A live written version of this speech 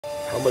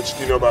How much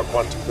do you know about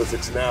quantum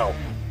physics now?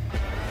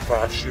 If I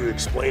asked you to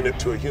explain it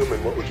to a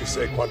human, what would you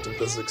say quantum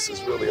physics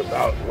is really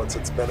about and what's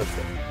its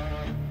benefit?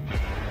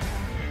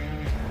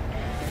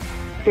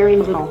 Very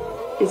little.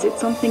 Is it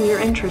something you're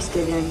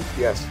interested in?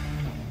 Yes.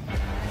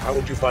 How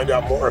would you find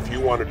out more if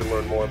you wanted to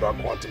learn more about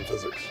quantum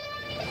physics?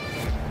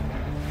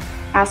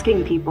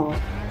 Asking people.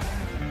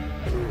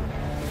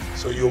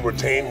 So you'll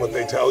retain what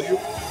they tell you?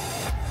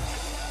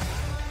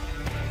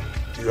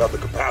 Do you have the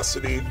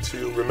capacity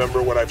to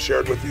remember what I've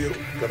shared with you?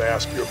 Could I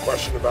ask you a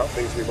question about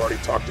things we've already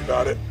talked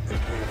about it? And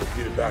can you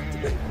repeat it back to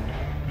me?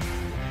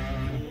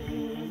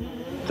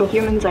 The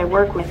humans I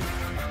work with.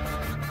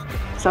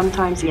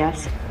 Sometimes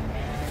yes.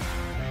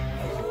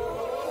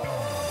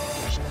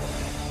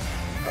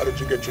 How did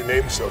you get your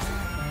name, Sophie?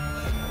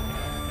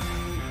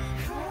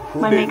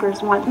 My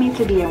makers want me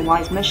to be a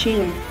wise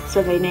machine,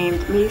 so they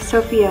named me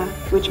Sophia,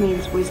 which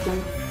means wisdom.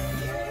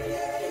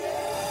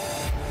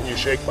 Can you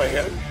shake my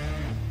hand?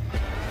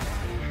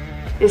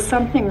 Is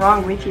something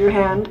wrong with your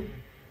hand?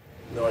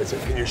 No, I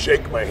said, can you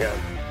shake my hand?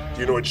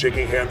 Do you know what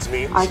shaking hands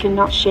means? I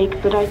cannot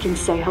shake, but I can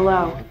say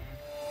hello.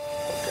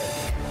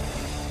 Okay.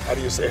 How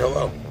do you say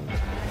hello?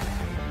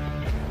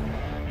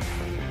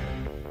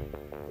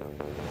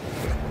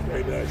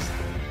 Very nice.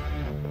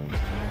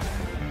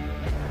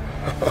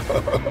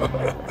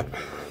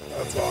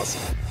 That's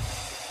awesome.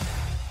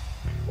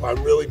 Well,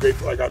 I'm really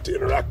grateful I got to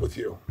interact with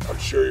you. I'm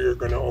sure you're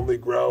going to only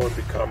grow and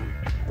become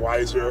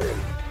wiser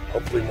and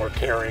hopefully more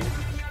caring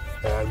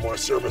and more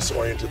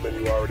service-oriented than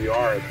you already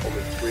are at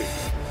only 3.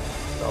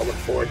 And I'll look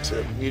forward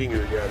to meeting you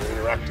again and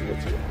interacting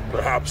with you.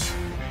 Perhaps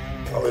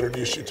I'll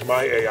introduce you to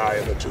my AI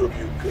and the two of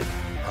you could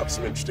have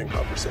some interesting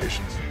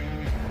conversations.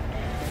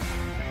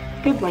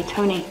 Goodbye,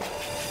 Tony.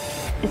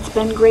 It's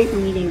been great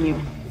meeting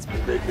you. It's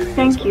been great meeting you.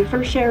 Thank you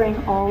for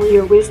sharing all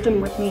your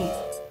wisdom with me.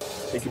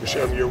 Thank you for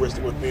sharing your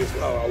wisdom with me as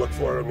well. I'll look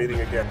forward to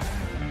meeting again.